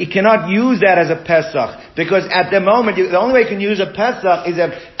 Because he cannot use that as a Pesach. Because at the moment, the only way you can use a Pesach is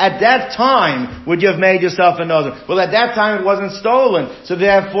if at that time would you have made yourself a Nazir. Well, at that time it wasn't stolen. So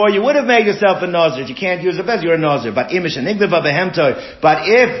therefore you would have made yourself a Nazir. You can't use a Pesach, you're a Nazir. But if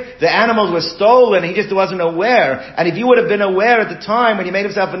the animals were stolen, he just wasn't aware. And if he would have been aware at the time when he made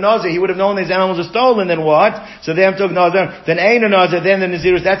himself a Nazir, he would have known these animals were stolen, then what? So then took then ain't a Nazir, then the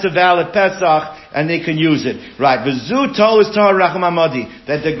Nazirus, that's a valid Pesach, and they can use it. Right. V'zu tol is Torah Racham Amadi.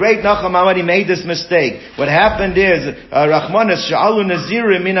 That the great Nachum Amadi made this mistake. What happened is, Rachmanis Sha'alu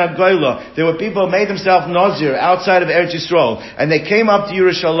Nazirim min ha-Goyla. There were people who made themselves Nazir outside of Eretz Yisrael, and they came up to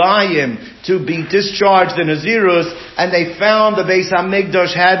Yerushalayim to be discharged the Nazirus, and they found the Beis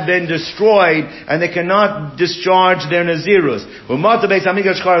HaMikdash had been destroyed, and they cannot discharge their Nazirus. Umat the Beis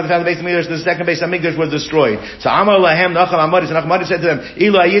HaMikdash Charav, they found the Beis HaMikdash, the second Beis HaMikdash was destroyed. So Amar Lahem Nachum Amadi, so Nachum Amadi said to them,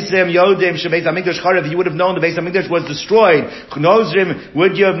 Ila Yisem Yodim Shebeis HaMikdash Charav, if you would have known the Beis HaMikdash was destroyed, Knozrim,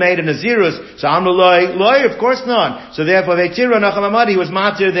 would you have made a Nazirus? So Amar Loi, of course not. So therefore, Veitira Nachum Amadi, he was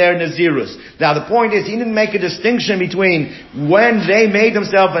matir their Nazirus. Now the point is, he didn't make a distinction between when they made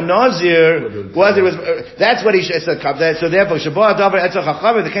themselves a Nazir, that's what he said. So therefore, Shabbat Davar Etzach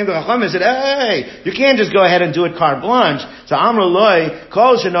Chacham, they came to Chacham and said, hey, you can't just go ahead and do it carte blanche. So Amar Loi,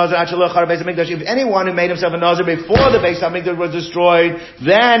 Kol Shenazir Achaloch Har Beis HaMikdash, if anyone who made himself a Nazir before the Beis HaMikdash was destroyed,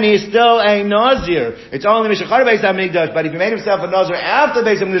 then he's still a Nazir. It's only Mishachar Beis HaMikdash, but if he made himself a Nazir after the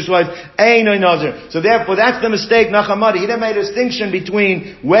Beis HaMikdash was ain't no Nazir. So therefore, that's the mistake Nachamadi. He didn't make a distinction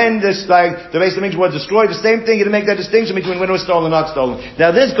between when the Beis HaMikdash was destroyed. The same thing, he didn't make that distinction between when it was stolen and not stolen.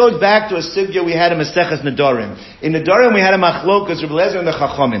 Now this goes back to a sugya we had in Maseches Nedarim. In Nedarim we had a machlokas, Rabbi Lezer and the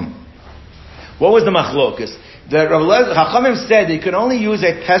Chachamim. What was the machlokas? The Chachamim said that you can only use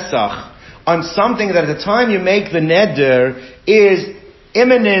a Pesach on something that at the time you make the neder is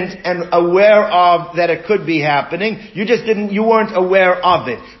imminent and aware of that it could be happening. You weren't aware of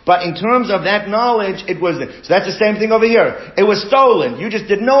it. But in terms of that knowledge, it was there. So that's the same thing over here. It was stolen. You just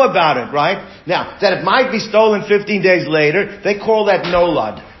didn't know about it, right? Now, that it might be stolen 15 days later, they call that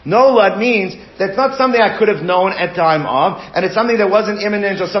nolad. Nolad means that's not something I could have known at time of, and it's something that wasn't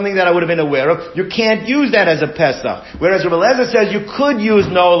imminent or something that I would have been aware of. You can't use that as a Pesach. Whereas Rabbi Lezer says you could use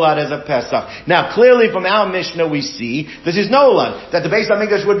Nolad as a Pesach. Now, clearly from our Mishnah we see this is Nolad, that the Beis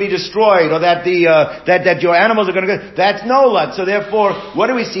HaMikdash would be destroyed, or that that your animals are going to go. That's Nolad. So therefore, what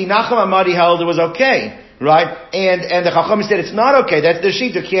do we see? Nachum Amadi held it was okay. Right? And the Chacham said it's not okay. That's the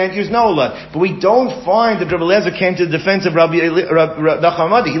Shita. Can't use Nolad. But we don't find that Rabbi Lezer came to the defense of Nachum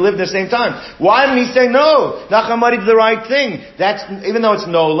Amadi. He lived at the same time. Why didn't he say no? Nachum Amadi did the right thing. That's, even though it's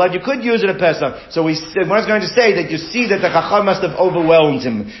Nolad, you could use it at Pesach. So we're going to say that you see that the Chacham must have overwhelmed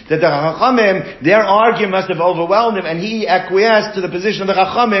him. That the Chachamim, their argument must have overwhelmed him, and he acquiesced to the position of the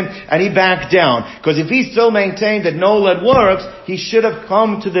Chachamim, and he backed down. Because if he still maintained that Nolad works, he should have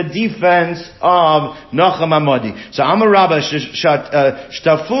come to the defense of Nachum Amadi. So Amar Rabba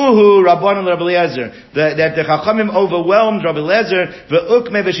shtafuhu Rabbanan Rabbi Eliezer, that the Chachamim overwhelmed Rabbi Eliezer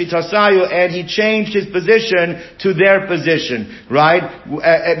ve'ukme v'shitasayu, and he changed his position to their position, right?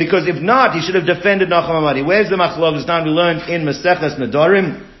 Because if not, he should have defended Nachum Amadi. Where's the machlokes? Now we learned in Maseches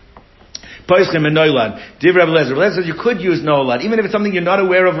Nedarim. Poischem and Noilad. Div Rabbi Eliezer. Rabbi Eliezer says you could use Nolad, even if it's something you're not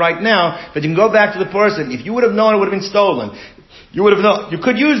aware of right now, but you can go back to the person. If you would have known it would have been stolen, you would have known. You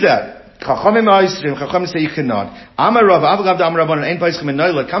could use that. Chachamim say you cannot. Amar Rav, Avgav da Amar Rabbanan, Ein Paischim in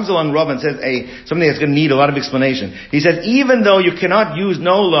Noilad, comes along Rav and says something that's going to need a lot of explanation. He says, even though you cannot use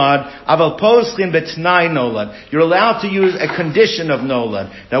Nolad, Aval Poschin betnai Nolad, you're allowed to use a condition of Nolad.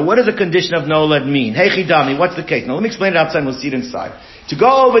 Now what does a condition of Nolad mean? Hey Chidami, what's the case? Now let me explain it outside and we'll see it inside. To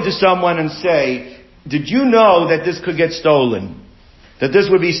go over to someone and say, did you know that this could get stolen? That this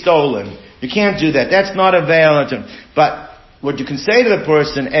would be stolen? You can't do that. That's not a veil. But what you can say to the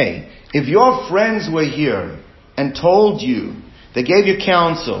person, if your friends were here and told you, they gave you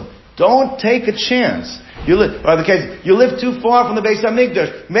counsel, don't take a chance. You live too far from the Beis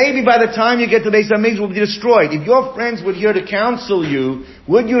HaMikdash. Maybe by the time you get to the Beis HaMikdash, it will be destroyed. If your friends were here to counsel you,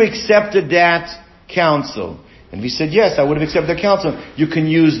 would you accept that counsel? And if he said, yes, I would have accepted the counsel, you can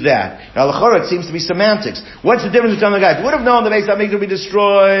use that. Now, l'chora, it seems to be semantics. What's the difference between the guys? If you would have known the Beis HaMikdash would be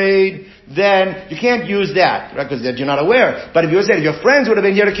destroyed, then you can't use that, right? Because you're not aware. But if you said, if your friends would have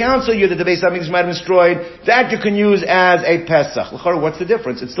been here to counsel you that the Beis HaMikdash might have been destroyed, that you can use as a Pesach. L'chora, what's the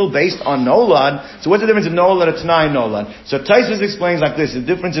difference? It's still based on Nolad. So what's the difference of Nolad and T'nai Nolad? So Taisus explains like this. The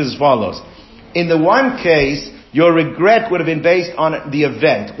difference is as follows. In the one case, your regret would have been based on the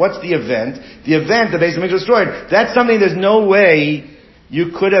event. What's the event? The event, the Beis HaMikdash destroyed. That's something there's no way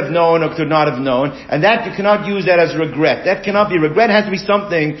you could have known or could not have known. And that you cannot use that as regret. That cannot be regret. It has to be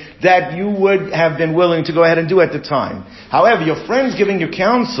something that you would have been willing to go ahead and do at the time. However, your friend's giving you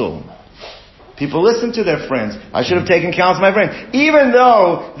counsel. People listen to their friends. I should have taken counsel of my friend. Even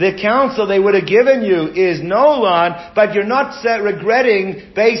though the counsel they would have given you is Nolad, but you're not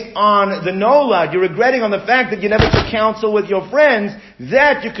regretting based on the Nolad. You're regretting on the fact that you never took counsel with your friends.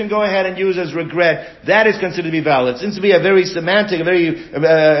 That you can go ahead and use as regret. That is considered to be valid. It seems to be a very semantic,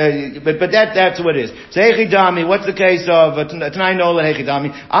 but that's what it is. So Hechidami, what's the case of T'nai Nolad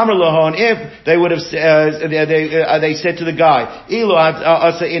Hechidami? Amar Lahon, if they would have, they said to the guy, Ilo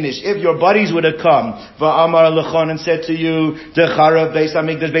Asa Inish, if your buddies would have come, Va'amar Lachon, and said to you, Decharav Beis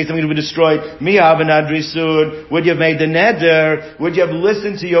HaMikdash will be destroyed, Mi'av Adrisud, would you have made the neder? Would you have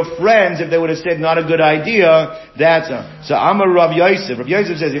listened to your friends if they would have said not a good idea? So Amar Rav Yosef. Rav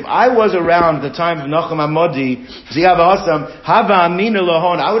Yosef says, if I was around at the time of Nachum Amodi,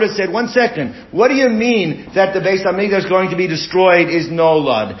 I would have said, 1 second, what do you mean that the Beis HaMikdash is going to be destroyed is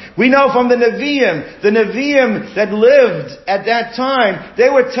Nolad? We know from the Nevi'im that lived at that time, they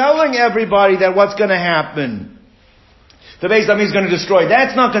were telling everybody that what's going to happen. The Beis HaMikdash is going to destroy.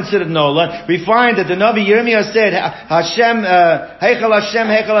 That's not considered Nolad. We find that the Navi Yirmiyah said, Hashem, Heichal Hashem,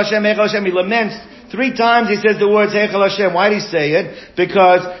 Heichal Hashem, Heichal Hashem. He laments 3 times he says the words Heichal Hashem. Why did he say it?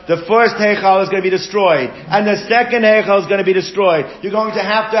 Because the first Heichal is going to be destroyed. And the second Heichal is going to be destroyed. You're going to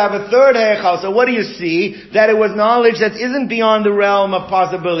have a third Heichal. So what do you see? That it was knowledge that isn't beyond the realm of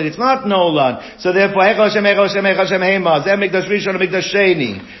possibility. It's not Nolad. So therefore, Heichal Hashem, Heichal Hashem, Heichal Hashem, Heima. Zeh Mikdash Rishon, Mikdash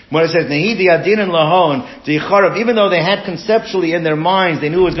Sheni. When it says, Nehidi Adin and Lahon, even though they had conceptually in their minds, they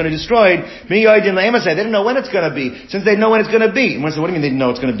knew it was going to be destroyed, Mi Yodin Laema said, they didn't know when it's going to be. Since they know when it's going to be. And one said, what do you mean they didn't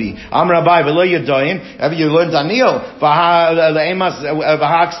know it's going to be? Am Rabbi, V'lo Yodoyin. Have you learned Daniel?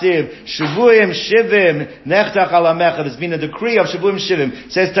 V'haksiv, Shavuyim Shivim, Nechtach Alamecha. There's been a decree of Shavuyim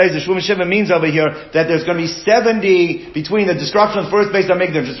Shivim. Says Taiz, Shavuyim Shivim means over here that there's going to be 70, between the destruction of the first Beis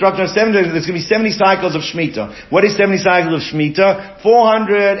HaMikdash, destruction of 70, there's going to be 70 cycles of Shemitah. What is 70 cycles of Shemitah?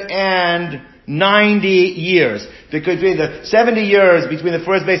 490 years. Because between the 70 years between the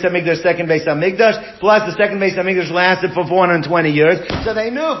first Beis HaMikdash, second Beis HaMikdash, plus the second Beis HaMikdash lasted for 420 years. So they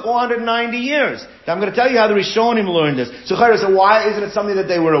knew 490 years. Now I'm going to tell you how the Rishonim learned this. So why isn't it something that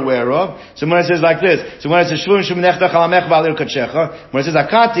they were aware of? So when it says like this, so when it says Shvum Shum Nechtach Alamech Ba'alir Kachecha, when it says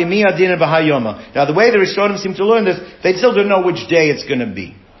Akati Mi Adin B'Hayoma. Now the way the Rishonim seem to learn this, they still don't know which day it's going to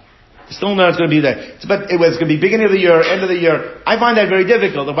be. Still know it's going to be there. But it's going to be beginning of the year, end of the year. I find that very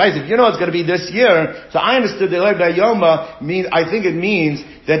difficult. Otherwise, if you know it's going to be this year, so I understood that Yoma means, I think it means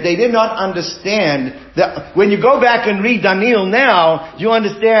that they did not understand that when you go back and read Daniel now, you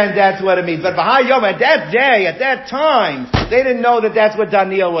understand that's what it means. But Yoma, at that day, at that time, they didn't know that that's what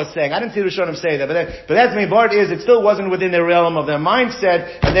Daniel was saying. I didn't see Rishonim say that, but that's the main part is it still wasn't within the realm of their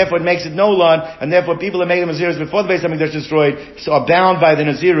mindset, and therefore it makes it Nolad, and therefore people that made the Nazirus before the Beis HaMikdash destroyed, so are bound by the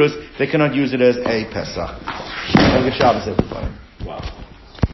Nazirus. They cannot use it as a Pesach. Have a good Shabbos, everybody. Wow.